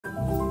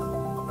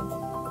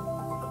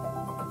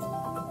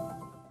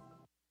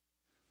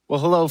Well,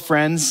 hello,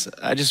 friends.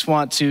 I just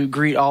want to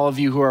greet all of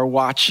you who are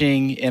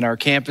watching in our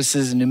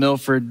campuses in New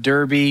Milford,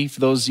 Derby, for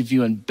those of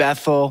you in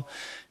Bethel,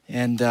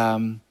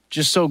 and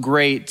just so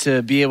great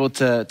to be able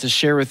to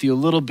share with you a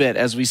little bit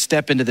as we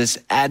step into this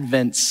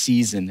Advent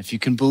season, if you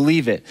can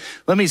believe it.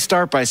 Let me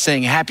start by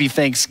saying happy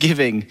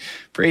Thanksgiving.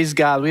 Praise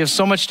God. We have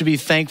so much to be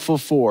thankful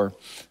for.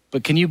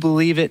 But can you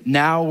believe it?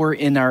 Now we're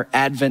in our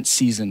Advent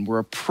season. We're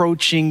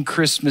approaching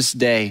Christmas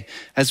Day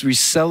as we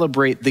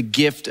celebrate the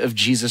gift of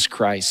Jesus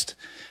Christ.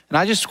 And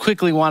I just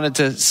quickly wanted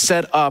to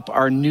set up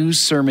our new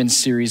sermon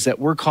series that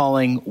we're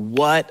calling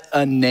What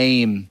a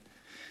Name.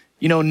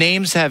 You know,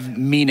 names have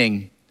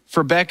meaning.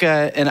 For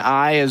Becca and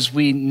I, as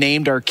we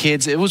named our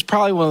kids, it was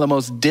probably one of the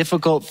most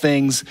difficult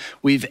things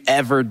we've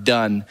ever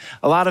done.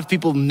 A lot of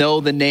people know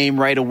the name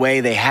right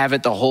away. They have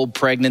it the whole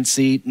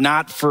pregnancy.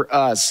 Not for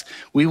us.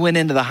 We went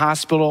into the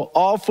hospital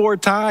all 4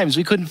 times.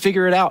 We couldn't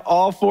figure it out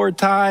all 4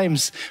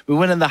 times. We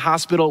went in the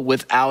hospital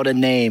without a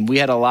name. We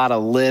had a lot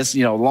of lists,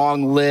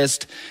 long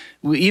list.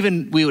 We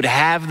would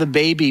have the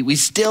baby. We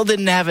still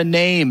didn't have a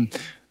name.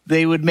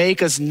 They would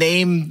make us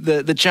name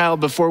the child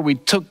before we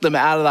took them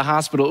out of the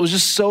hospital. It was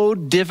just so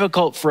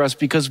difficult for us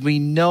because we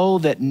know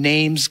that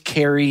names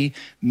carry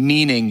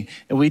meaning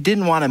and we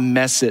didn't want to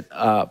mess it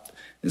up.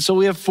 And so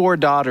we have 4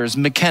 daughters.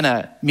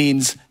 McKenna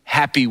means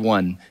happy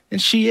one, and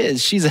she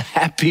is. She's a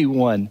happy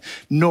one.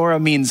 Nora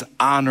means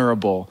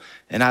honorable,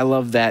 and I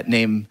love that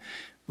name.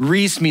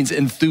 Reese means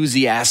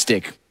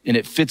enthusiastic, and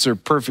it fits her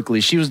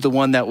perfectly. She was the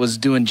one that was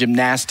doing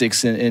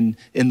gymnastics in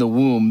the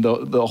womb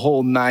the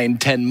whole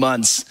 9-10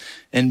 months.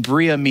 And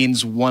Bria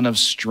means one of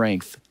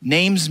strength.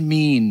 Names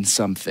mean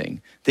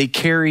something. They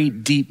carry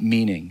deep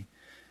meaning.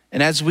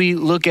 And as we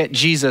look at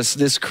Jesus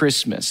this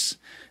Christmas,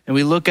 and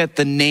we look at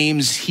the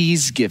names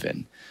he's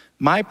given,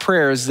 my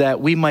prayer is that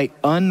we might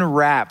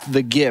unwrap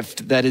the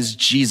gift that is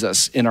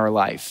Jesus in our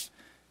life.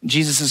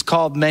 Jesus is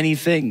called many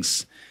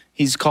things.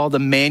 He's called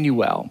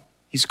Emmanuel.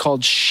 He's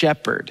called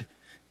Shepherd.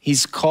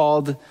 He's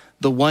called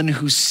the one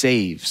who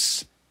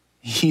saves.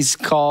 He's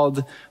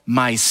called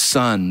my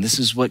son. This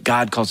is what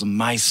God calls him,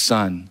 my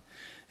son.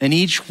 And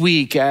each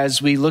week,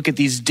 as we look at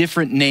these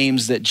different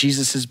names that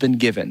Jesus has been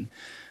given,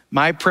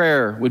 my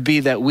prayer would be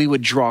that we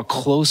would draw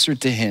closer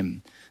to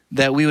him,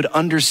 that we would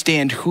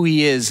understand who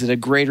he is at a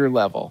greater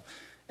level,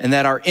 and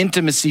that our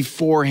intimacy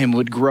for him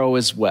would grow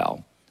as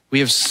well.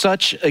 We have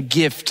such a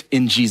gift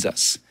in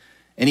Jesus,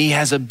 and he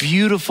has a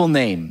beautiful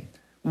name,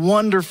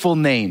 wonderful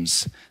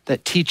names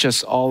that teach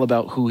us all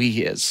about who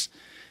he is.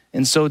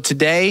 And so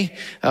today,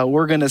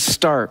 we're going to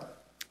start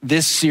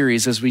this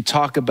series as we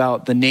talk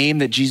about the name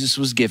that Jesus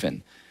was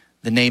given,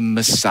 the name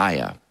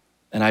Messiah.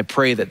 And I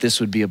pray that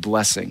this would be a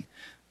blessing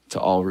to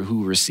all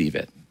who receive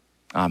it.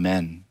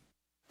 Amen.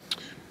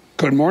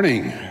 Good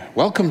morning.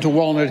 Welcome to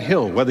Walnut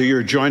Hill. Whether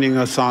you're joining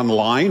us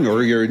online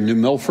or you're in New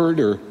Milford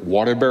or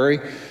Waterbury,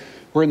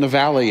 we're in the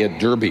valley at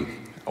Derby,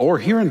 or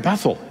here in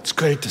Bethel. It's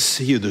great to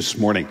see you this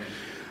morning.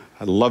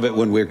 I love it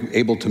when we're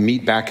able to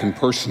meet back in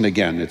person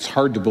again. It's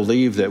hard to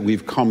believe that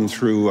we've come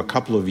through a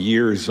couple of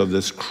years of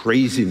this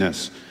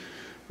craziness.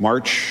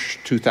 March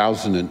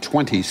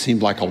 2020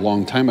 seemed like a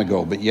long time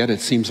ago, but yet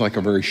it seems like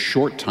a very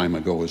short time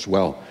ago as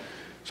well.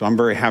 So I'm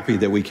very happy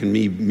that we can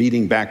be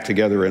meeting back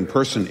together in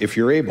person if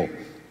you're able.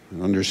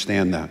 I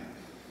understand that.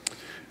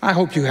 I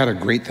hope you had a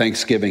great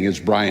Thanksgiving, as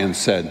Brian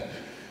said.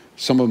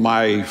 Some of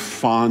my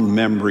fond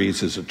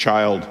memories as a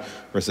child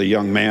or as a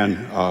young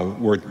man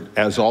were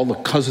as all the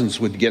cousins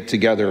would get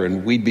together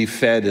and we'd be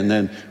fed, and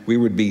then we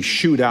would be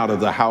shooed out of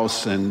the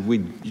house, and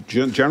we'd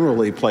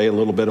generally play a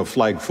little bit of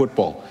flag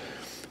football.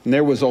 And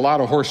there was a lot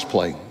of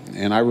horseplay,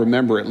 and I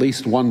remember at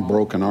least one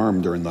broken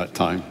arm during that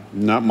time,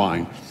 not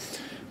mine,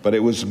 but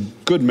it was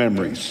good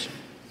memories.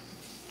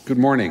 Good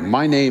morning.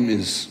 My name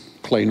is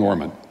Clay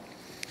Norman.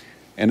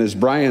 And as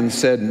Brian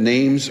said,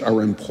 names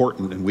are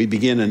important, and we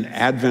begin an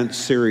Advent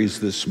series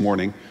this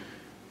morning,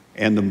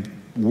 and the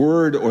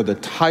word or the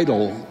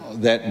title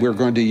that we're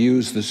going to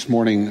use this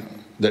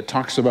morning that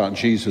talks about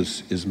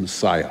Jesus is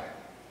Messiah.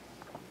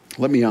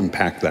 Let me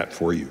unpack that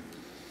for you.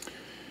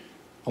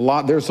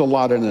 There's a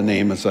lot in the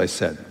name, as I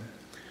said.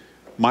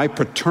 My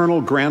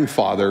paternal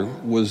grandfather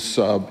was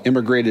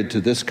immigrated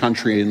to this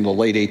country in the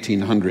late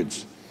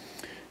 1800s.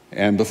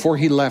 And before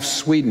he left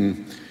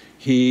Sweden,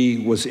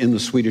 he was in the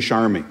Swedish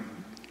Army.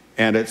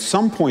 And at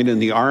some point in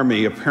the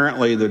Army,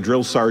 apparently the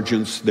drill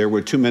sergeants, there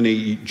were too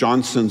many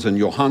Johnsons and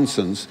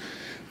Johanssons,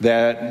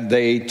 that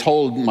they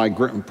told my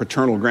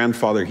paternal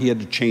grandfather he had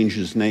to change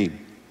his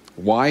name.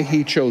 Why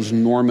he chose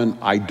Norman,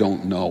 I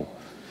don't know.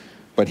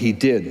 But he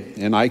did,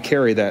 and I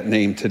carry that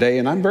name today,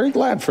 and I'm very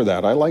glad for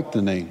that. I like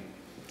the name.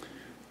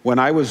 When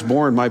I was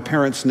born, my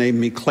parents named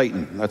me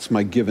Clayton. That's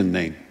my given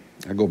name.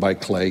 I go by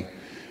Clay.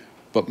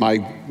 But my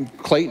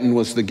Clayton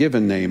was the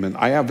given name. And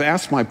I have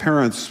asked my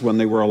parents when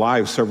they were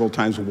alive several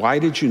times, why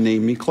did you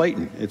name me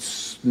Clayton?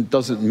 It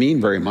doesn't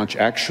mean very much.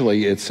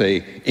 Actually, it's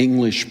a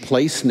English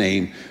place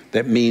name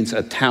that means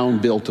a town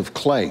built of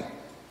clay.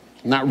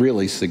 Not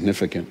really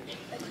significant.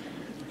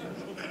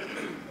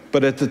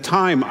 But at the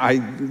time,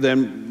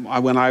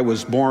 when I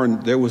was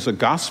born, there was a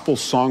gospel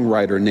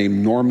songwriter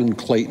named Norman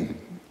Clayton,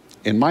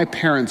 and my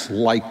parents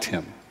liked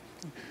him.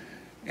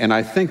 And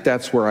I think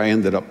that's where I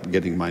ended up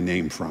getting my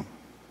name from.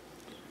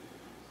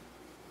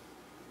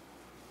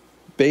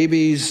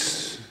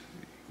 Babies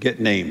get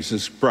names,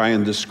 as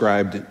Brian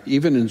described.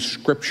 Even in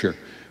Scripture,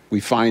 we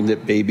find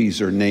that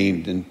babies are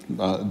named, and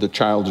the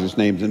child is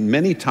named. And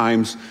many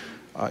times,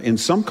 in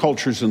some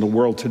cultures in the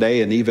world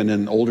today, and even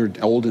in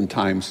olden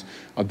times,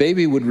 a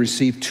baby would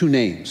receive two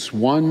names.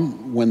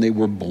 One when they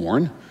were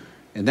born,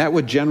 and that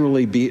would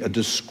generally be a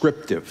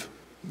descriptive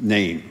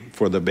name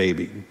for the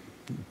baby.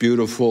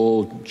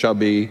 Beautiful,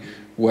 chubby,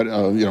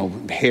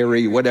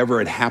 hairy,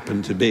 whatever it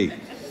happened to be.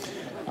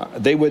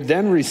 They would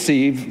then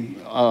receive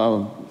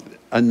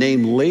a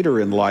name later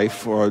in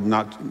life, or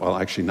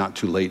not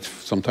too late,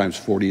 sometimes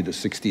 40 to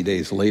 60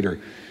 days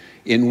later,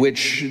 in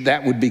which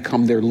that would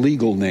become their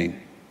legal name.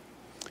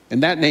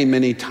 And that name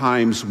many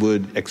times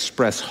would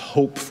express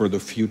hope for the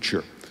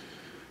future.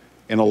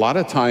 And a lot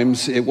of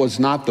times it was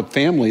not the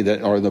family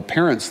that, or the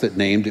parents that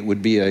named, it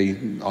would be a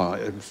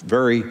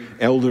very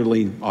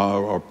elderly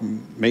or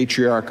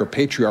matriarch or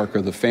patriarch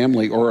of the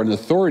family, or an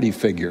authority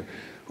figure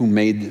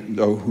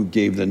who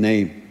gave the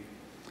name.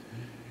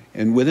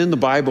 And within the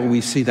Bible,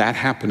 we see that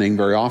happening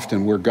very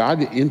often, where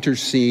God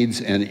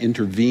intercedes and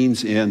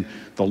intervenes in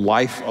the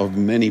life of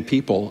many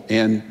people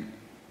and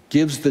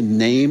gives the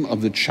name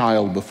of the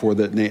child before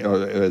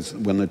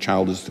when the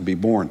child is to be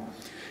born.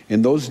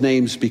 And those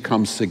names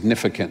become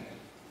significant.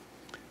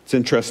 It's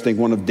interesting,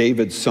 one of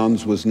David's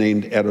sons was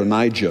named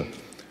Adonijah,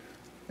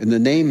 and the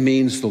name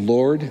means the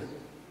Lord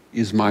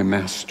is my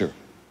master.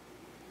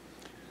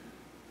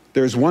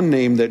 There's one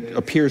name that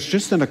appears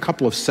just in a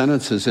couple of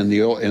sentences in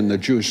the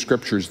Jewish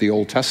scriptures, the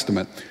Old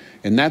Testament,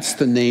 and that's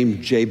the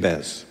name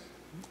Jabez.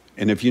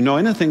 And if you know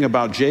anything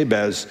about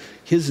Jabez,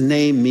 his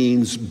name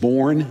means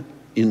born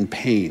in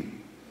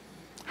pain.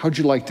 How'd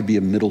you like to be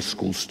a middle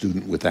school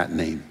student with that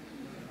name?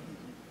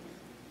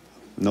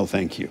 No,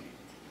 thank you.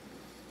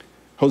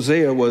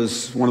 Hosea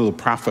was one of the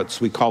prophets.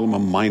 We call him a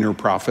minor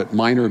prophet.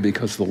 Minor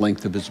because the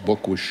length of his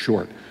book was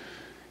short.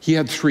 He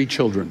had 3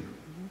 children.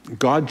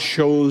 God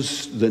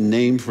chose the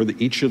name for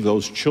each of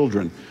those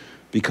children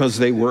because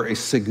they were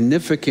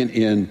significant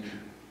in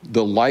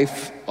the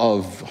life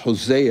of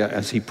Hosea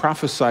as he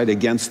prophesied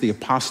against the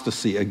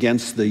apostasy,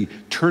 against the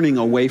turning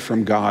away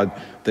from God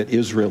that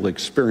Israel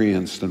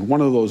experienced. And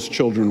one of those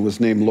children was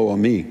named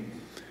Lo-Ami,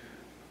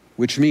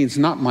 which means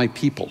not my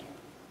people.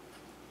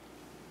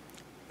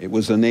 It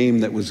was a name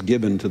that was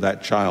given to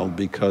that child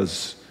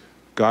because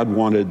God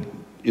wanted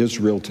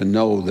Israel to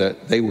know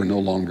that they were no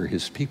longer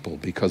his people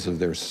because of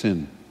their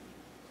sin.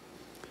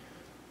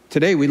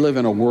 Today we live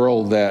in a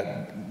world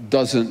that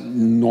doesn't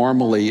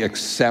normally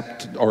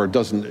accept or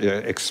doesn't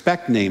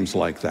expect names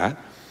like that.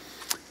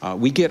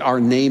 We get our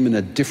name in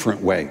a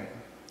different way.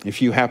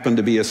 If you happen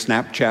to be a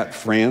Snapchat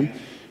fan,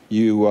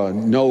 you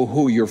know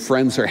who your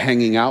friends are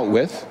hanging out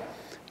with.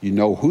 You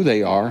know who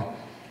they are.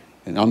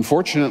 And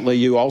unfortunately,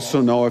 you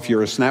also know, if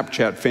you're a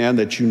Snapchat fan,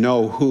 that you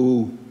know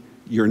who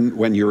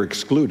when you're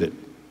excluded.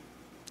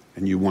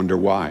 And you wonder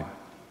why.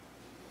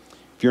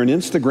 If you're an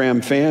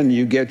Instagram fan,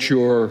 you get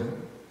your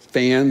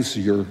fans,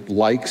 your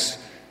likes,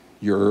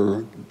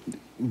 your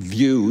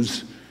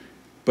views,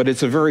 but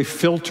it's a very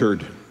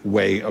filtered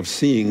way of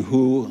seeing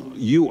who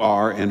you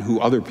are and who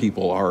other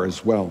people are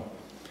as well.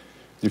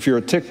 If you're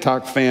a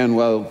TikTok fan,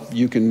 well,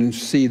 you can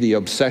see the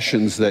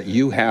obsessions that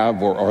you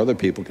have, or other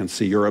people can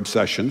see your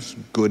obsessions,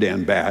 good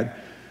and bad,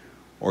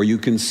 or you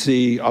can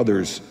see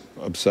others'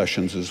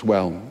 obsessions as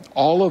well.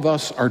 All of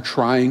us are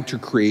trying to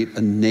create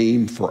a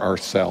name for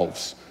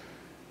ourselves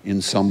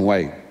in some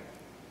way.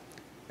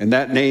 And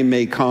that name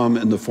may come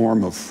in the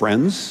form of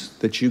friends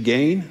that you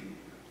gain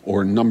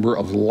or number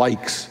of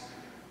likes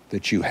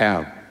that you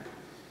have.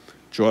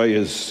 Joy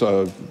is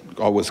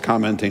always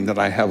commenting that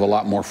I have a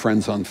lot more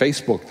friends on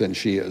Facebook than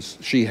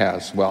she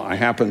has. Well, I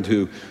happen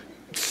to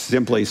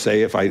simply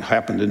say, if I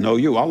happen to know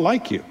you, I'll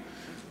like you.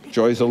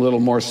 Joy's a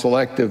little more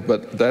selective,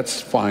 but that's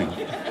fine.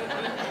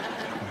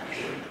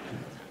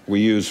 We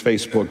use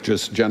Facebook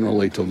just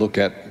generally to look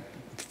at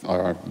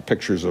our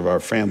pictures of our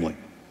family.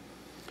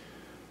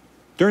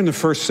 During the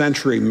first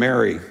century,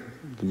 Mary,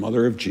 the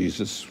mother of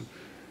Jesus,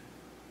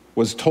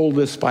 was told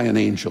this by an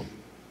angel.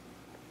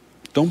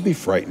 Don't be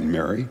frightened,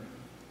 Mary,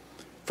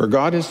 for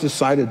God has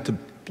decided to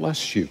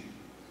bless you.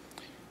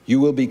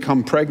 You will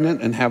become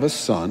pregnant and have a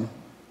son,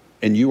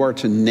 and you are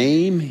to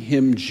name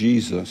him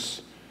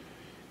Jesus.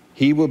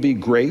 He will be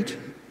great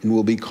and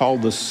will be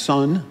called the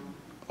Son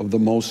of the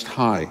Most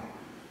High.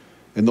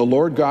 And the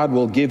Lord God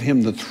will give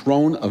him the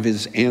throne of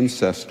his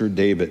ancestor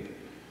David,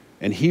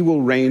 and he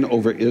will reign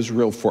over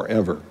Israel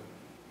forever.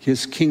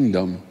 His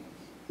kingdom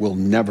will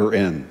never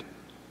end.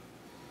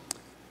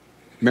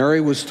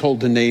 Mary was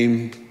told to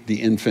name the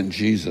infant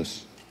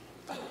Jesus.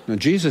 Now,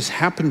 Jesus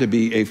happened to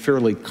be a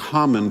fairly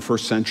common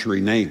first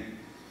century name.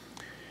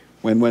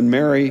 When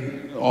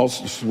Mary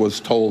also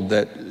was told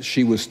that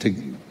she was to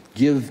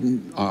give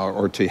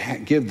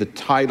the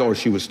title, or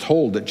she was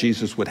told that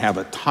Jesus would have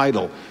a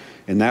title,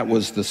 and that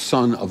was the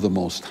Son of the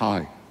Most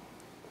High.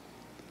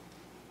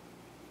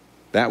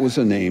 That was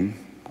a name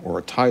or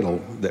a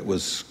title that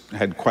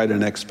had quite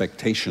an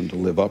expectation to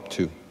live up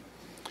to.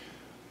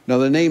 Now,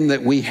 the name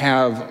that we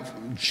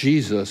have,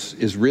 Jesus,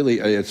 is really,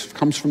 it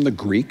comes from the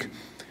Greek.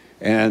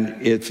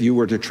 And if you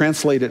were to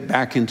translate it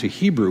back into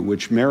Hebrew,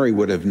 which Mary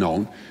would have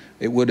known,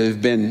 it would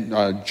have been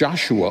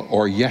Joshua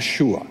or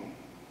Yeshua.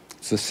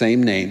 It's the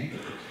same name.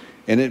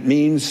 And it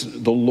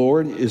means the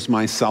Lord is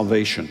my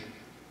salvation.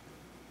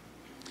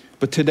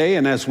 But today,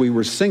 and as we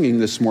were singing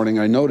this morning,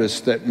 I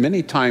noticed that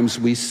many times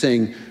we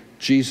sing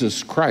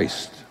Jesus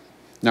Christ.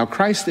 Now,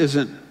 Christ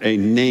isn't a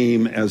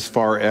name as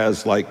far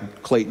as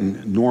like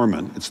Clayton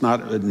Norman. It's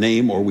not a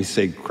name, or we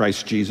say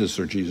Christ Jesus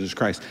or Jesus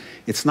Christ.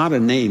 It's not a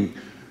name.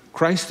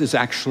 Christ is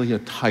actually a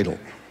title.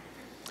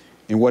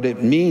 And what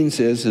it means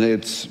is, and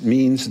it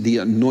means the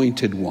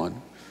anointed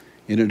one.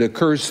 And it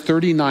occurs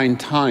 39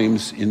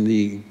 times in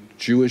the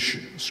Jewish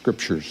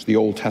scriptures, the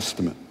Old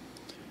Testament.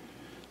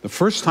 The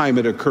first time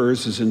it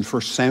occurs is in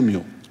 1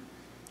 Samuel.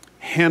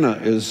 Hannah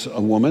is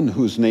a woman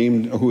who is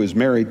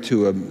married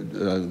to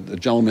a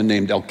gentleman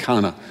named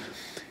Elkanah.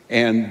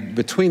 And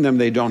between them,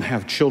 they don't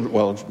have children.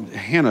 Well,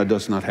 Hannah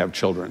does not have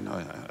children.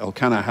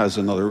 Elkanah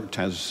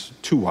has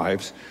two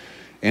wives.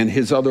 And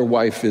his other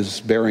wife is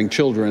bearing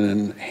children,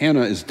 and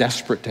Hannah is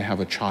desperate to have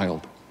a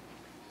child.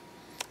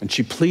 And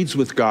she pleads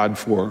with God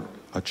for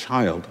a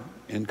child,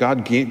 and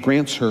God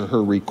grants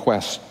her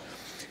request,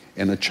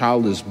 and a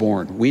child is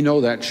born. We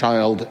know that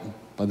child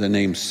by the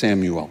name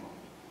Samuel.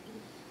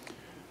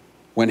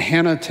 When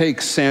Hannah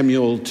takes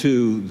Samuel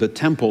to the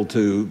temple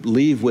to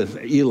leave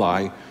with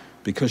Eli,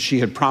 because she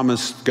had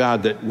promised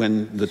God that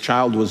when the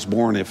child was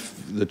born,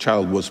 if the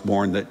child was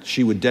born, that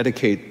she would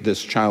dedicate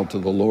this child to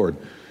the Lord,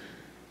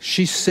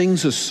 she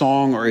sings a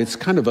song, or it's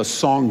kind of a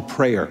song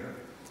prayer.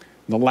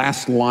 The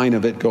last line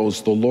of it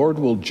goes, "The Lord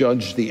will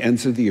judge the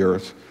ends of the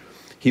earth.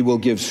 He will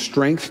give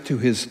strength to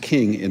his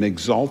king and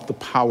exalt the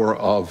power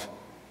of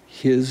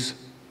his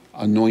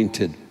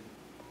anointed."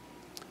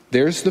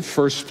 There's the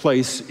first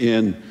place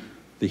in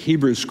the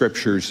Hebrew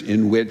scriptures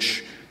in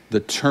which the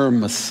term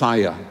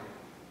Messiah,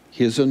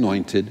 his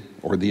anointed,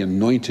 or the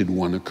anointed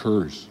one,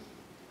 occurs.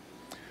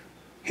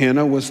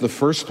 Hannah was the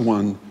first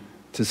one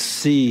to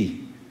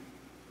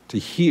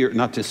hear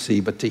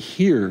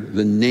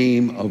the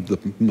name of the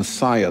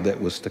Messiah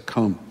that was to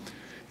come.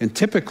 And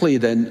typically,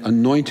 the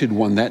anointed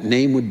one, that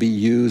name would be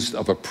used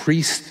of a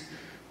priest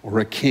or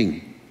a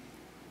king.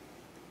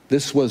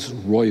 This was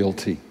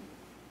royalty.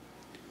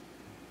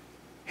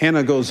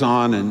 Hannah goes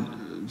on and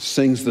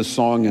sings the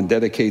song and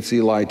dedicates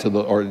Samuel to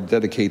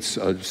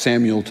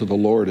the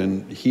Lord,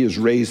 and he is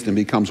raised and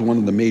becomes one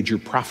of the major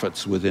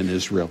prophets within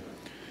Israel.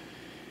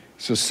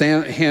 So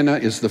Hannah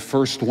is the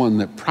first one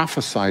that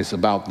prophesies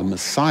about the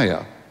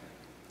Messiah,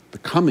 the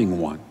coming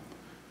one.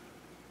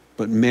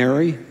 But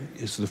Mary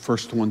is the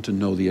first one to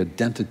know the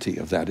identity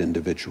of that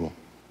individual,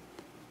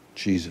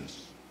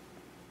 Jesus.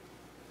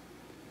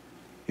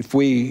 If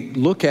we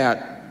look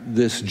at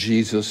this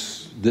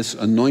Jesus, this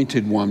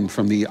anointed one,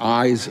 from the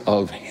eyes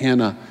of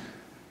Hannah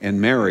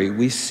and Mary,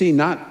 we see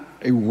not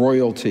a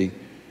royalty,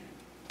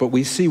 but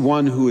we see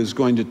one who is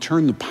going to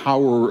turn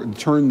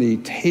the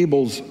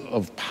tables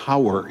of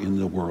power in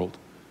the world.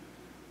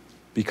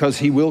 Because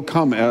he will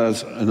come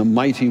as a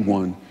mighty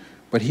one,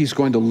 but he's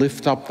going to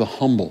lift up the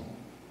humble,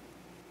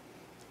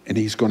 and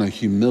he's going to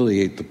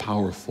humiliate the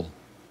powerful.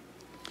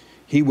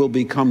 He will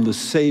become the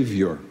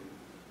savior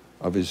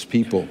of his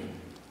people.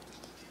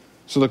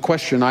 So the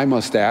question I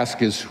must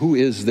ask is, who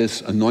is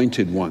this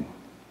anointed one?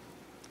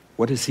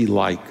 What is he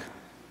like?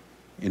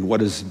 And what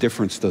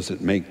difference does it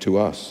make to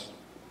us?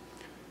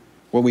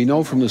 Well, we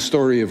know from the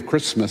story of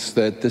Christmas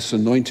that this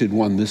anointed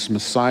one, this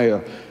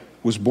Messiah,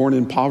 was born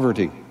in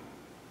poverty.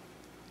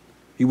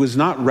 He was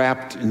not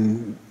wrapped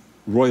in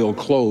royal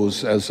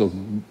clothes as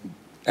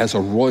a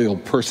royal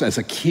person, as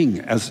a king,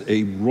 as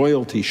a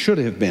royalty should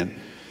have been.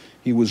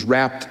 He was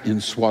wrapped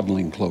in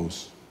swaddling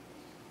clothes.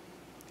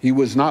 He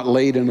was not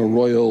laid in a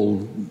royal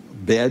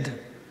bed.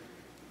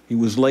 He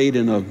was laid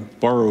in a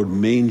borrowed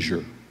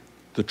manger,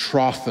 the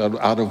trough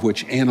out of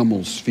which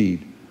animals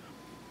feed.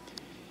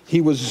 He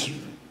was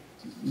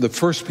the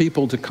first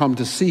people to come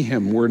to see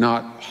him were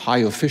not high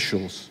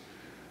officials,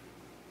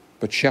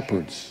 but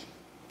shepherds,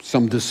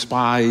 some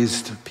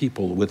despised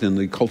people within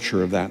the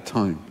culture of that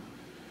time.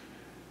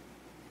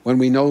 When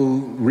we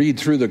read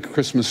through the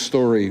Christmas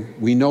story,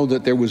 we know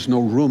that there was no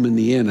room in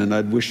the inn, and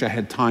I wish I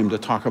had time to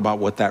talk about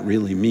what that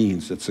really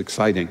means. It's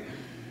exciting.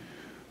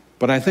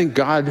 But I think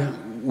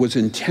God was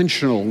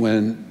intentional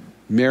when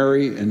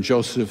Mary and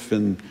Joseph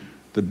and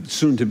the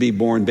soon-to-be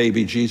born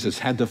baby Jesus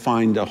had to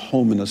find a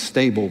home in a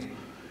stable,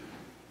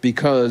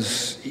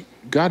 because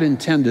God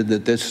intended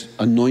that this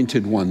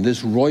anointed one,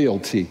 this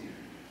royalty,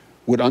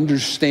 would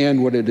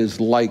understand what it is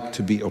like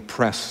to be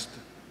oppressed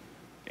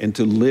and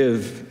to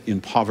live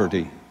in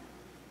poverty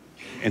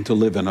and to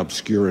live in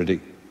obscurity.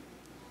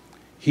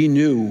 He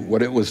knew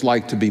what it was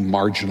like to be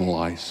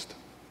marginalized,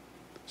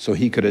 so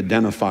he could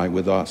identify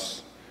with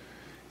us.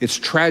 It's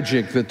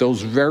tragic that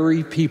those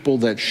very people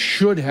that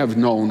should have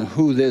known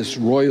who this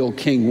royal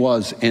king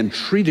was and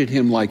treated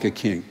him like a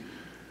king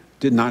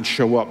did not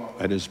show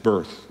up at his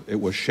birth.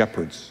 It was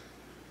shepherds.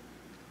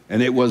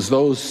 And it was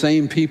those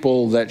same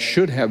people that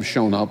should have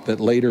shown up that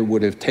later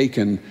would have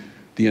taken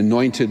the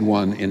anointed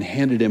one and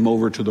handed him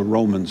over to the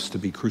Romans to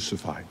be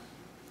crucified.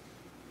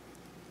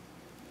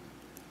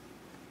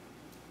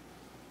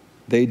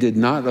 They did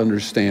not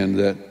understand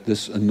that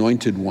this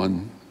anointed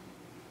one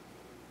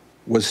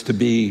was to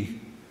be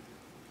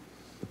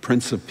the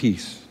Prince of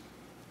Peace.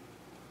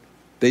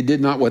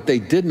 What they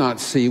did not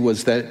see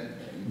was that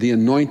the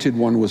anointed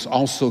one was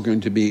also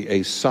going to be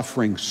a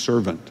suffering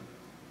servant.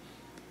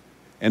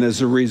 And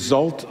as a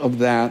result of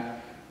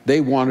that, they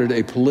wanted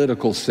a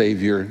political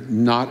savior,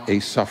 not a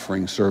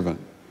suffering servant.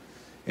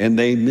 And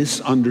they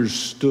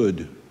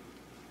misunderstood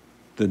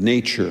the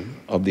nature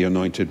of the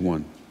anointed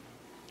one.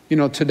 You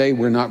know, today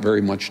we're not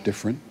very much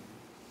different.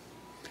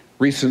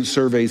 Recent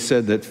surveys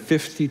said that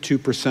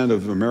 52%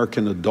 of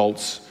American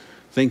adults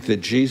think that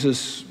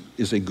Jesus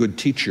is a good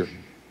teacher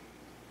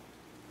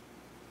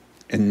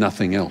and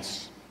nothing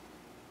else.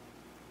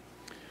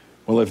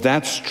 Well, if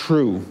that's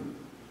true,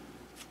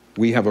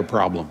 we have a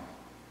problem.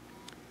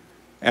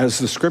 As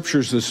the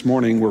scriptures this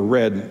morning were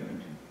read,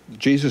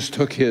 Jesus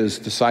took his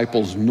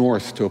disciples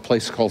north to a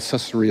place called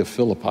Caesarea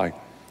Philippi.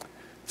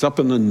 It's up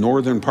in the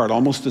northern part,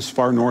 almost as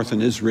far north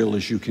in Israel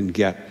as you can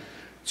get.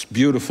 It's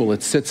beautiful.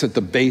 It sits at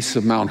the base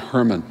of Mount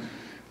Hermon.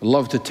 I'd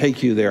love to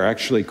take you there.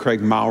 Actually,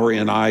 Craig Mowry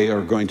and I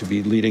are going to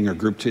be leading a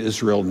group to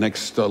Israel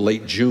next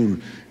late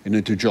June and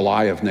into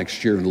July of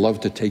next year, and love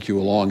to take you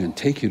along and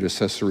take you to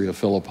Caesarea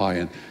Philippi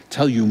and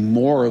tell you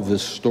more of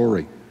this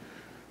story.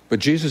 But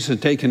Jesus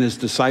had taken his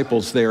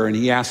disciples there, and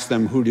he asked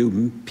them, "Who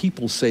do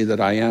people say that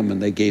I am?"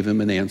 And they gave him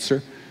an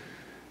answer.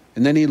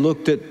 And then he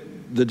looked at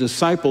the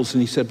disciples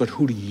and he said, "But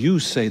who do you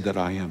say that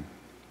I am?"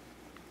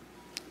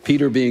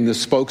 Peter, being the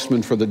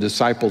spokesman for the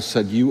disciples,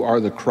 said, "You are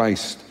the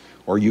Christ,"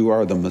 or "You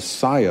are the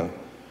Messiah,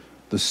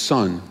 the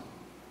Son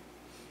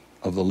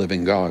of the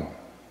living God."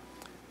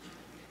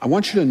 I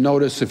want you to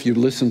notice, if you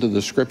listen to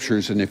the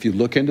scriptures and if you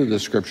look into the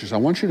scriptures, I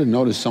want you to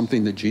notice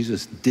something that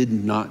Jesus did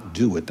not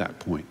do at that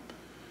point.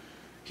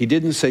 He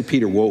didn't say,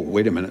 "Peter, whoa,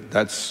 wait a minute,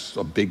 that's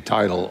a big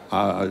title.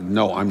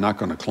 No, I'm not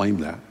going to claim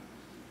that."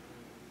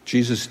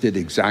 Jesus did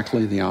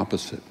exactly the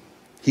opposite.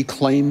 He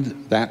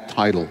claimed that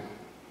title.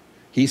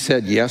 He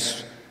said,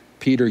 "Yes,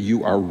 Peter,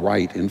 you are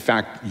right. In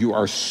fact, you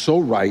are so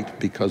right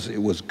because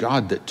it was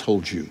God that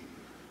told you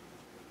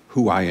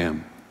who I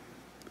am."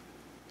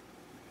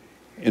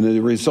 And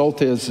the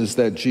result is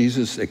that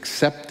Jesus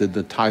accepted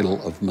the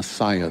title of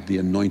Messiah, the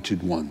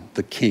Anointed One,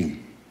 the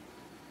King.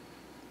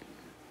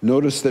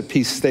 Notice that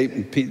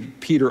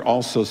Peter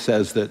also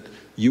says that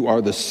you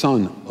are the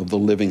Son of the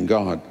living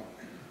God,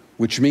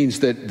 which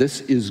means that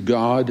this is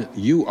God,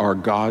 you are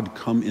God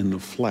come in the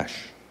flesh.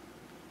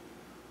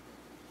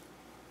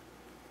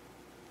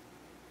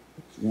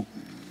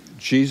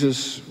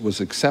 Jesus was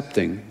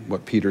accepting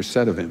what Peter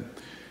said of him.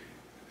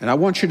 And I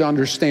want you to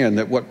understand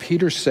that what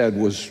Peter said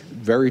was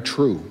very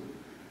true.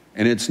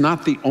 And it's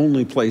not the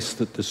only place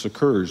that this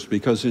occurs,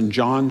 because in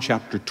John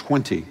chapter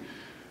 20,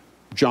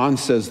 John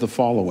says the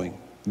following.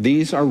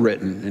 These are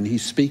written, and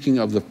he's speaking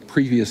of the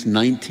previous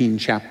 19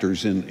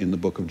 chapters in the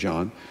book of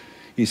John.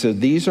 He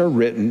said, "These are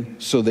written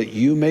so that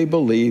you may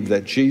believe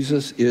that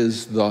Jesus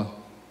is the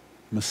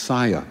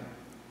Messiah,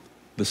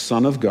 the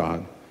Son of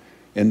God,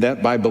 and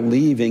that by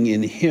believing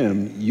in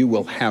him, you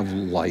will have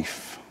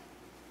life."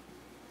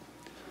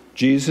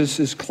 Jesus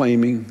is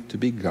claiming to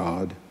be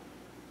God.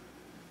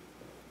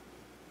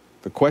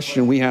 The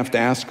question we have to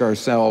ask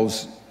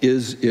ourselves,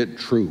 is it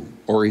true,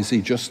 or is he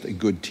just a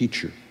good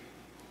teacher?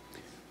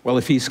 Well,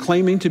 if he's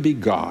claiming to be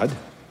God,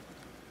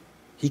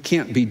 he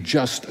can't be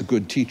just a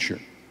good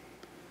teacher,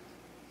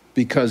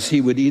 because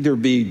he would either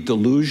be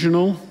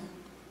delusional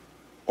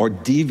or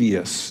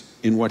devious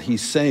in what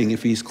he's saying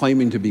if he's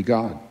claiming to be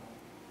God.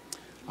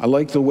 I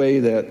like the way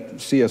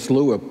that C.S.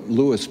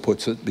 Lewis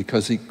puts it,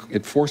 because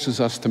it forces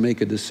us to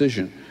make a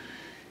decision.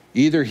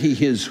 Either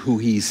he is who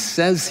he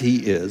says he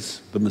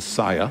is, the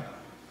Messiah,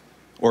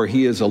 or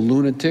he is a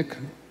lunatic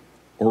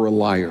or a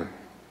liar.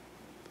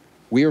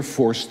 We are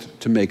forced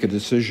to make a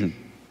decision.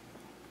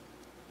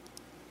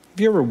 Have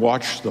you ever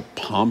watched the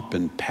pomp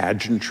and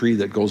pageantry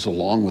that goes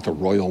along with a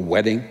royal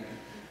wedding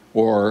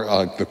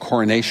or the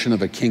coronation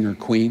of a king or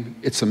queen?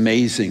 It's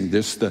amazing.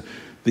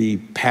 The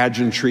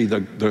pageantry,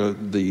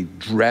 the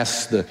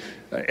dress,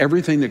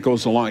 everything that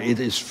goes along, it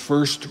is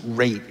first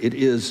rate. It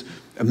is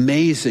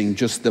amazing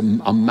just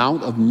the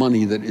amount of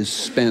money that is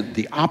spent,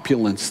 the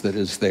opulence that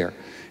is there,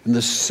 and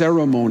the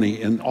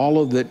ceremony and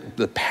all of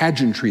the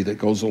pageantry that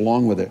goes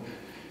along with it.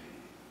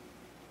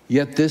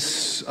 Yet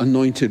this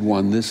anointed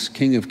one, this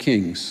King of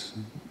Kings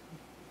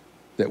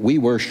that we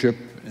worship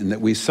and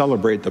that we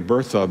celebrate the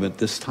birth of at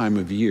this time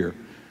of year,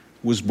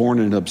 was born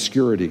in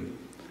obscurity.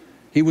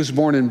 He was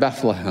born in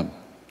Bethlehem.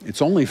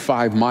 It's only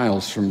 5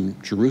 miles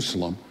from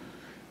Jerusalem,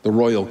 the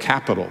royal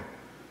capital.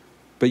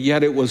 But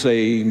yet it was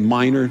a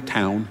minor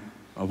town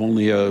of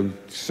only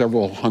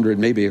several hundred,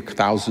 maybe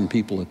 1,000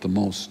 people at the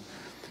most.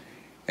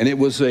 And it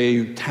was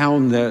a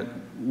town that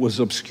was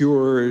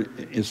obscure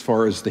as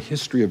far as the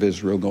history of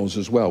Israel goes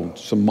as well.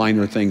 Some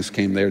minor things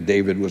came there.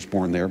 David was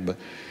born there, but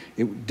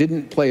it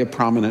didn't play a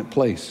prominent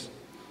place.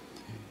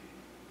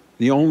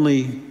 The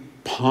only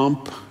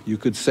pomp, you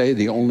could say,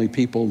 the only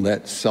people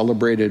that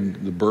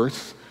celebrated the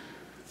birth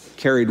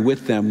carried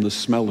with them the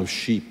smell of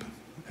sheep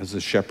as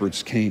the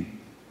shepherds came.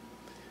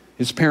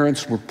 His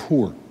parents were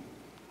poor.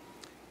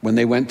 When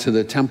they went to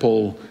the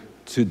temple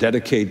to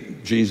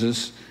dedicate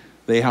Jesus,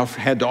 they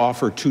had to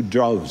offer 2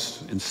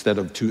 doves instead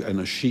of 2 and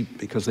a sheep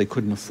because they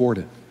couldn't afford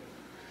it.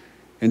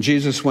 And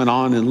Jesus went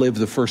on and lived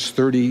the first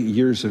 30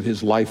 years of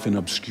his life in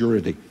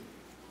obscurity.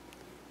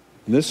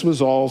 And this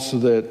was all so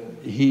that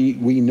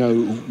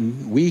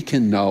we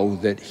can know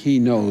that he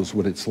knows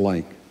what it's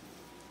like.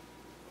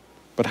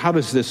 But how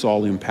does this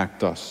all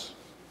impact us?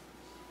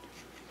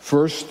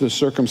 First, the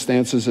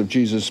circumstances of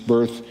Jesus'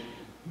 birth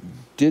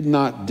did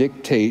not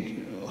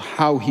dictate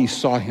how he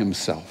saw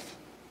himself.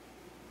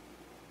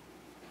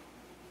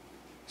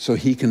 So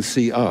he can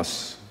see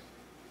us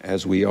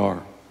as we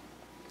are.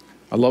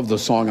 I love the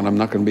song, and I'm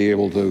not going to be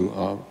able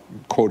to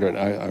quote it.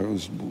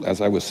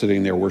 As I was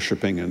sitting there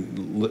worshiping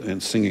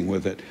and singing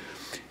with it,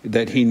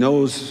 that he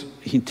knows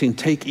he can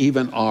take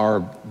even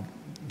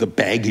the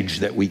baggage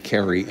that we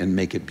carry and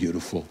make it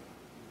beautiful.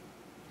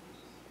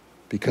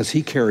 Because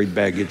he carried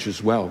baggage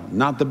as well.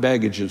 Not the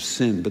baggage of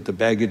sin, but the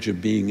baggage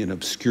of being in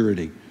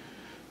obscurity.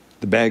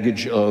 The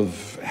baggage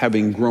of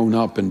having grown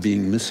up and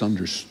being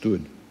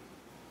misunderstood.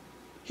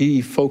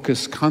 He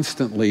focused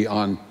constantly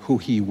on who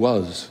he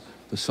was,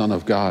 the Son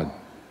of God,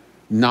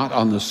 not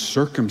on the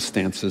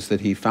circumstances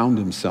that he found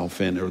himself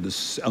in or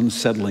the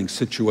unsettling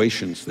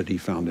situations that he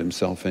found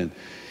himself in.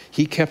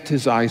 He kept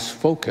his eyes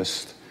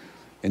focused,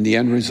 and the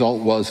end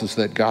result was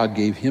that God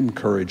gave him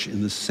courage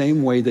in the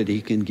same way that he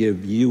can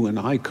give you and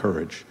I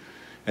courage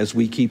as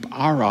we keep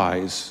our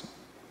eyes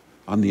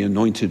on the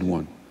Anointed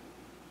One.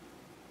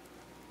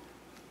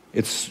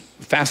 It's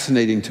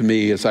fascinating to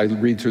me as I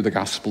read through the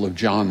Gospel of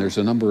John, there's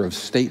a number of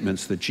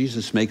statements that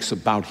Jesus makes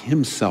about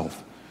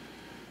himself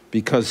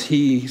because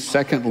he,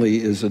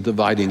 secondly, is a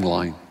dividing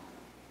line.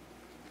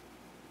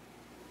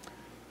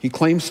 He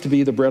claims to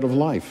be the bread of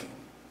life.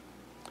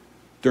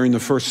 During the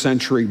first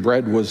century,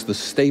 bread was the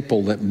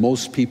staple that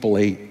most people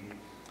ate.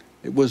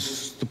 It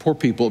was the poor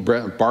people,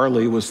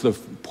 barley was the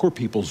poor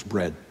people's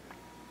bread.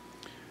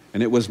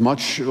 And it was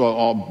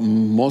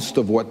most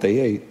of what they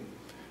ate.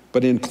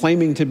 But in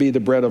claiming to be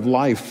the bread of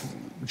life,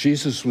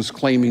 Jesus was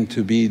claiming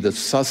to be the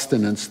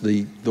sustenance,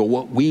 the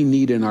what we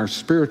need in our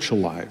spiritual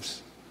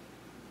lives.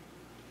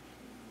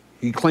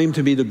 He claimed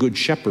to be the good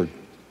shepherd.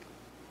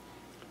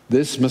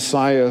 This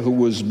Messiah who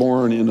was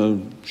born in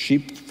a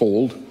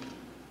sheepfold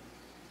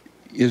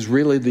is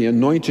really the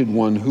anointed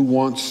one who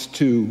wants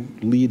to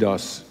lead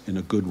us in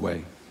a good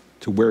way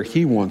to where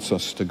he wants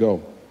us to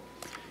go.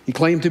 He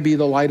claimed to be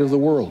the light of the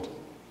world.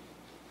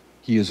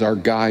 He is our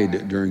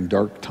guide during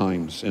dark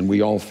times, and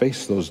we all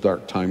face those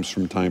dark times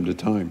from time to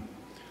time.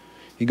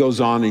 He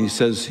goes on and he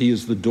says he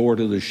is the door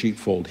to the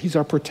sheepfold. He's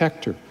our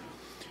protector.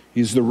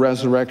 He's the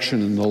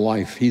resurrection and the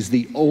life. He's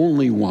the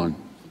only one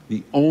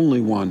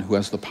who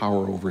has the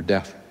power over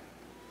death.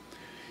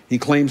 He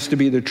claims to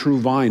be the true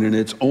vine, and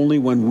it's only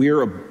when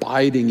we're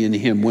abiding in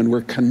him, when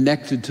we're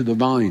connected to the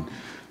vine,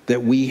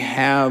 that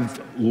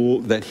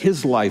that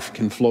his life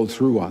can flow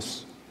through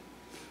us.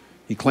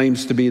 He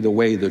claims to be the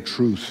way, the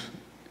truth,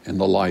 and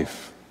the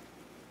life.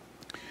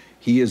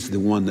 He is the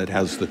one that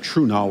has the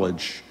true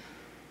knowledge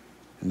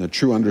and the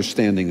true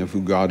understanding of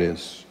who God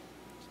is.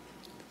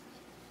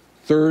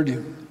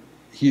 Third,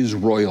 he is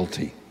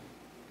royalty.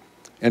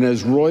 And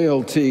as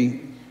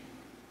royalty,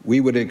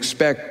 we would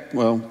expect,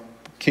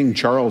 King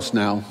Charles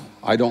now,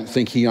 I don't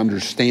think he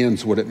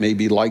understands what it may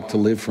be like to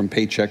live from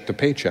paycheck to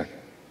paycheck.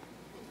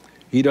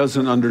 He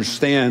doesn't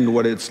understand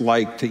what it's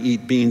like to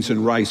eat beans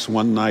and rice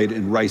one night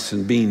and rice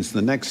and beans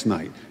the next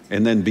night,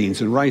 and then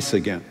beans and rice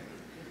again.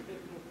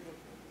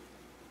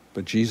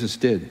 But Jesus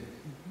did.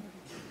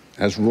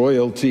 As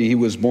royalty, he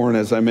was born,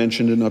 as I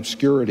mentioned, in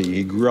obscurity.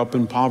 He grew up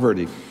in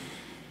poverty.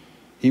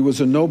 He was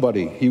a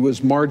nobody. He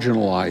was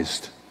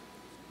marginalized.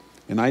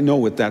 And I know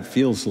what that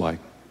feels like.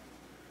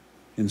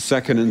 In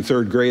second and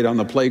third grade on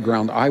the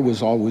playground, I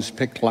was always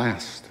picked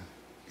last.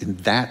 And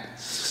that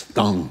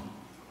stung.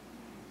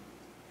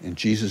 And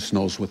Jesus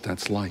knows what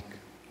that's like.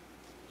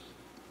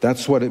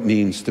 That's what it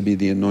means to be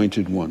the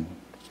anointed one.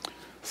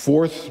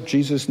 Fourth,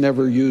 Jesus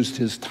never used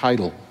his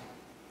title,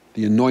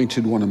 the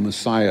anointed one and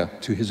Messiah,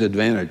 to his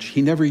advantage.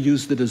 He never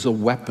used it as a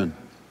weapon.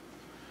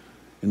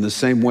 In the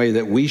same way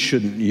that we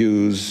shouldn't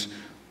use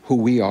who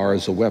we are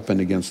as a weapon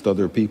against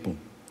other people.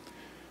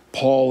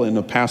 Paul, in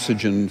a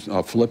passage in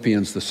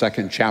Philippians, the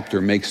 2nd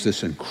chapter, makes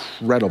this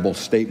incredible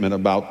statement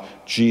about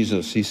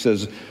Jesus. He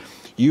says,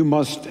 you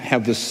must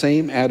have the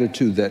same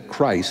attitude that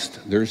Christ,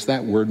 there's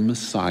that word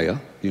Messiah,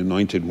 the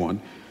anointed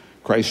one,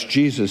 Christ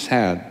Jesus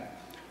had.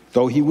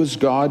 Though he was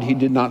God, he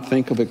did not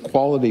think of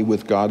equality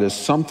with God as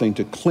something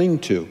to cling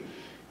to.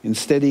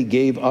 Instead, he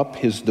gave up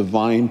his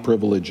divine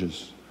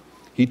privileges.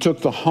 He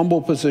took the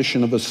humble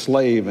position of a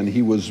slave, and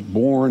he was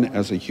born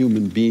as a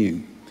human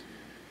being.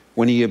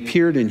 When he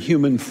appeared in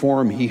human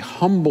form, he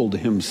humbled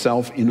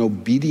himself in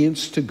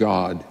obedience to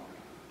God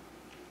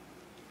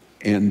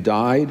and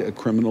died a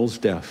criminal's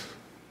death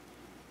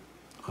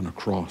on a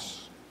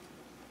cross.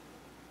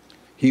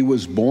 He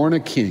was born a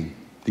king,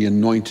 the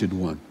anointed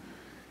one,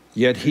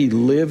 yet he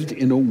lived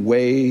in a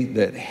way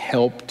that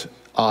helped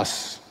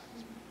us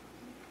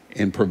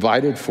and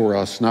provided for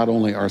us not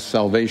only our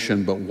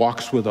salvation, but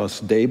walks with us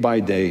day by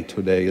day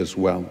today as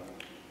well.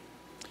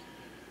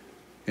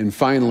 And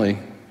finally,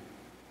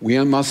 we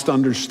must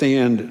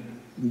understand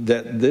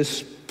that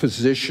this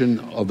position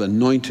of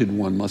anointed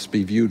one must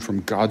be viewed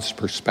from God's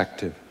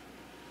perspective.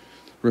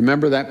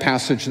 Remember that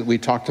passage that we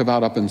talked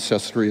about up in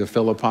Caesarea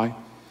Philippi,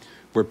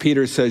 where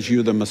Peter says,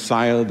 "You're the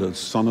Messiah, the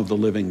Son of the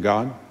living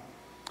God"?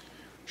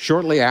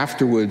 Shortly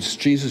afterwards,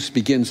 Jesus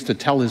begins to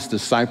tell his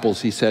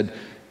disciples, he said,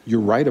 "You're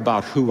right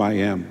about who I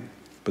am,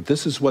 but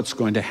this is what's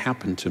going to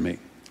happen to me.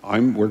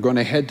 We're going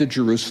to head to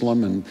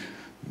Jerusalem, and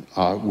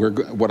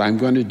what I'm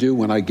going to do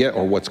when I get,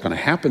 or what's going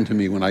to happen to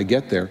me when I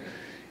get there,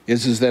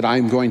 is that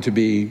I'm going to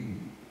be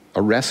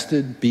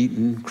arrested,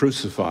 beaten,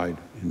 crucified,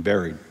 and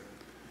buried."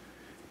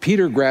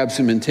 Peter grabs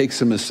him and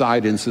takes him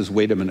aside and says,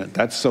 "Wait a minute,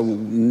 that's so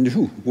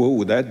new.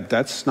 Whoa,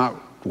 that's not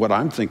what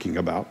I'm thinking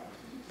about."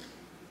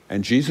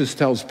 And Jesus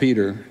tells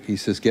Peter, he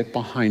says, "Get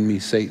behind me,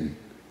 Satan.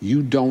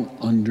 You don't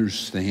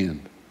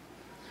understand."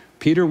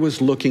 Peter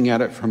was looking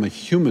at it from a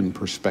human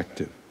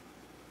perspective.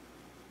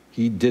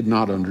 He did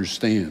not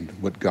understand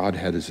what God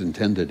had as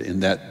intended,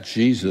 in that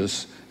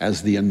Jesus,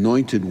 as the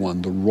anointed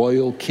one, the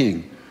royal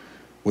king,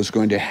 was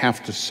going to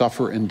have to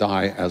suffer and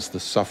die as the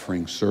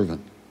suffering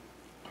servant.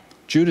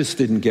 Judas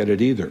didn't get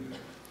it either.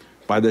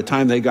 By the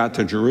time they got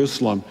to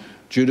Jerusalem,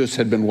 Judas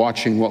had been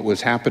watching what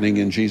was happening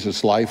in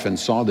Jesus' life and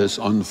saw this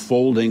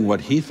unfolding,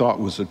 what he thought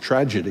was a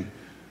tragedy,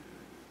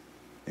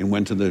 and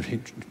went to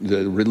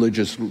the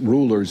religious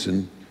rulers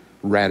and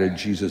ratted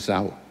Jesus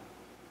out.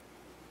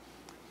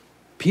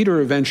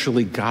 Peter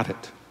eventually got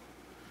it,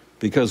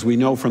 because we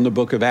know from the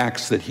book of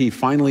Acts that he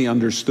finally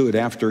understood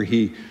after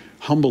he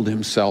humbled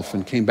himself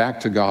and came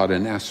back to God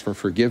and asked for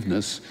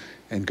forgiveness,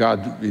 and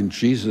God in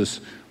Jesus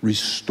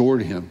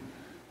restored him.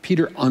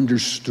 Peter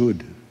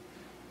understood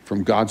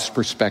from God's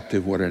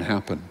perspective what had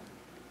happened.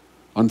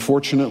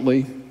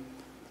 Unfortunately,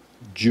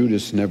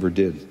 Judas never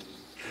did.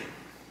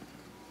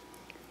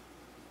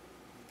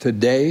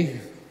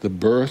 Today, the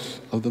birth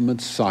of the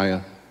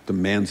Messiah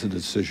demands a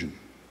decision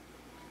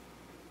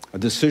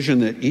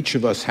that each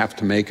of us have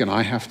to make, and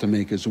I have to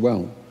make as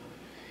well.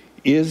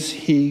 Is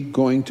he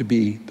going to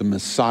be the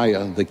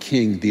Messiah, the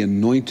King, the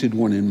anointed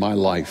one in my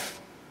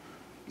life,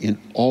 in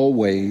all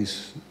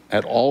ways,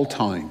 at all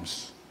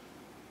times?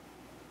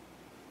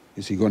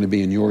 Is he going to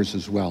be in yours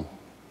as well?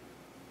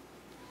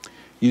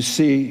 You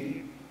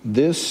see,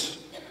 this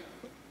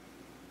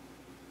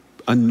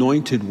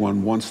anointed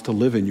one wants to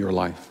live in your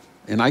life.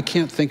 And I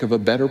can't think of a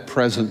better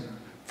present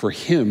for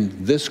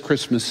him this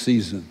Christmas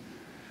season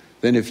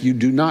than if you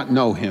do not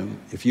know him,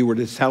 if you were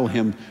to tell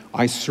him,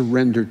 "I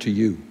surrender to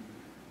you,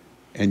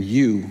 and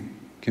you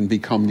can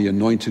become the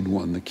anointed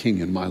one, the king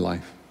in my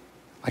life."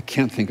 I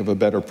can't think of a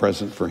better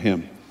present for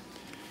him.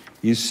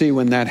 You see,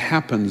 when that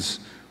happens,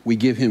 we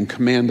give him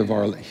command of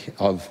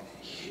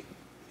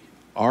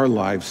our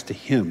lives to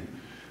him.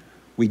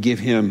 We give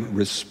him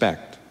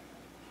respect.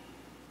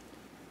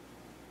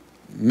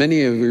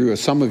 Many of you,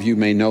 some of you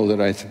may know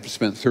that I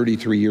spent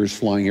 33 years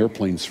flying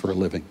airplanes for a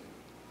living.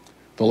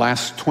 The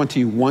last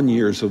 21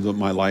 years of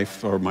my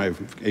life, or my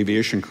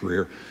aviation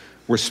career,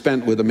 were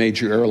spent with a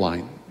major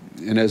airline.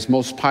 And as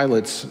most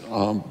pilots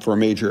for a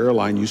major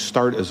airline, you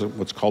start as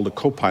what's called a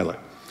co-pilot.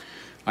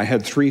 I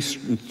had three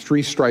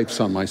stripes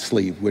on my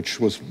sleeve, which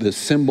was the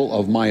symbol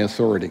of my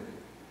authority.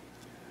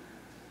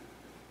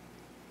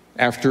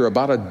 After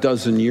about a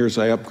dozen years,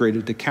 I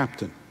upgraded to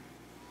captain.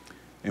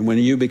 And when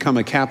you become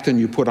a captain,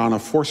 you put on a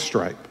fourth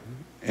stripe.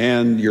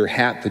 And your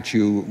hat,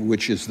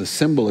 which is the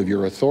symbol of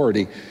your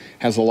authority,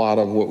 has a lot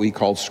of what we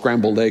call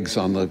scrambled eggs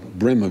on the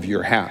brim of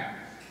your hat.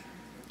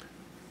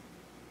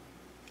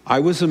 I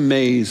was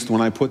amazed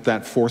when I put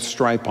that fourth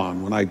stripe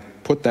on, when I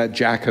put that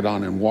jacket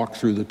on and walked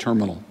through the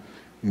terminal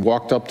and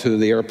walked up to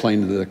the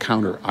airplane to the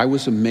counter. I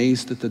was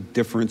amazed at the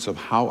difference of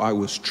how I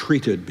was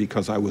treated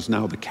because I was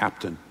now the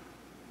captain.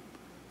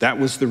 That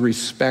was the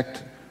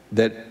respect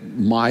that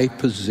my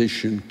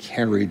position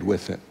carried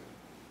with it.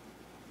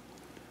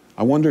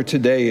 I wonder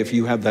today if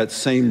you have that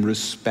same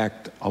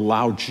respect.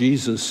 Allow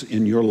Jesus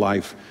in your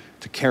life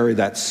to carry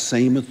that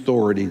same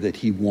authority that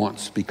he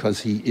wants,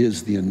 because he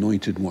is the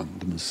anointed one,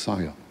 the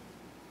Messiah.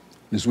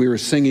 As we were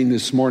singing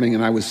this morning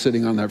and I was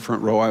sitting on that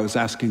front row, I was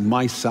asking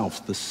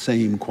myself the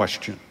same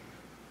question,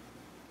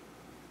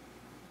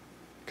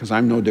 because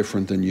I'm no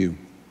different than you.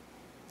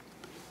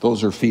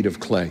 Those are feet of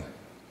clay.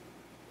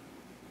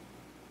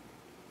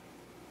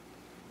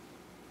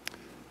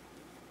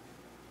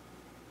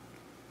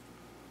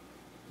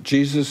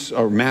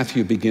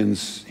 Matthew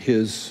begins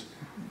his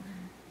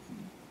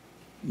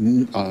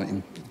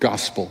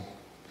gospel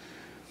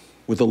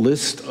with a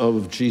list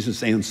of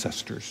Jesus'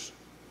 ancestors.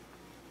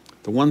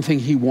 The one thing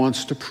he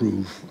wants to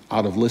prove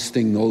out of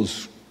listing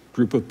those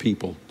group of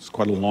people, it's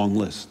quite a long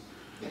list,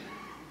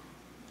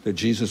 that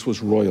Jesus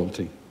was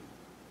royalty.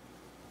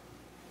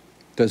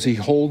 Does he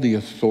hold the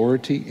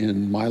authority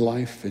in my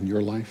life, in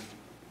your life?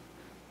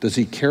 Does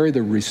he carry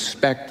the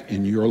respect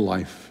in your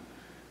life,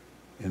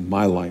 in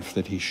my life,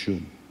 that he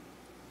should?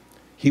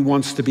 He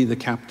wants to be the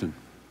captain.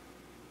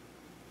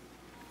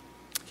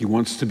 He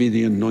wants to be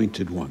the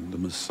anointed one, the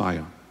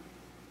Messiah.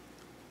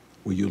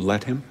 Will you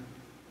let him?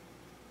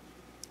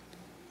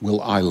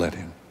 Will I let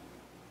him?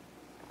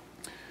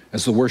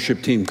 As the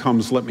worship team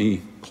comes, let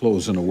me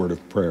close in a word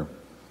of prayer.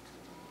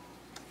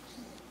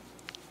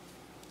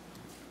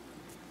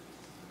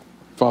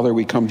 Father,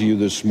 we come to you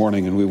this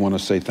morning and we want to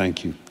say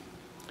thank you.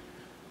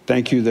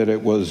 Thank you that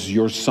it was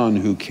your Son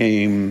who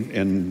came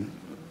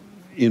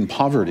in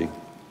poverty,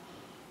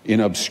 in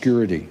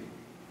obscurity,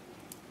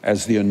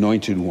 as the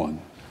anointed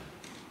one,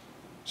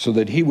 so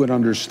that he would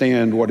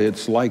understand what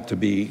it's like to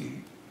be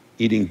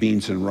eating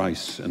beans and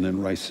rice, and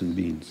then rice and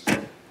beans,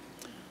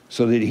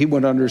 so that he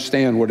would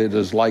understand what it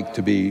is like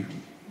to be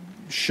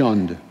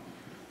shunned,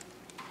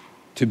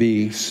 to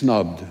be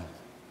snubbed,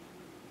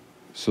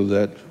 so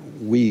that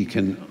we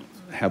can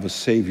have a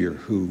Savior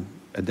who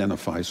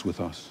identifies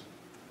with us.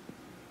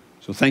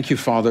 So thank you,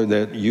 Father,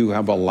 that you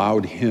have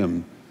allowed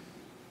him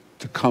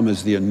to come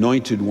as the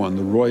anointed one,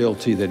 the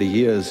royalty that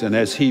he is, and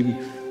as he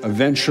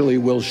eventually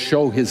will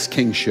show his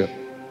kingship,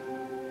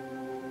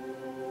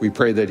 we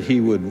pray that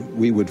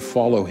we would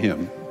follow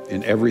him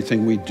in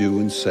everything we do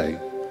and say.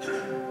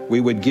 We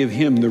would give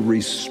him the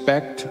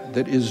respect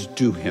that is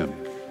due him,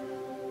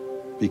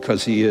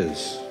 because he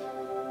is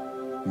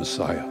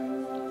Messiah.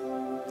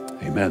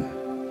 Amen.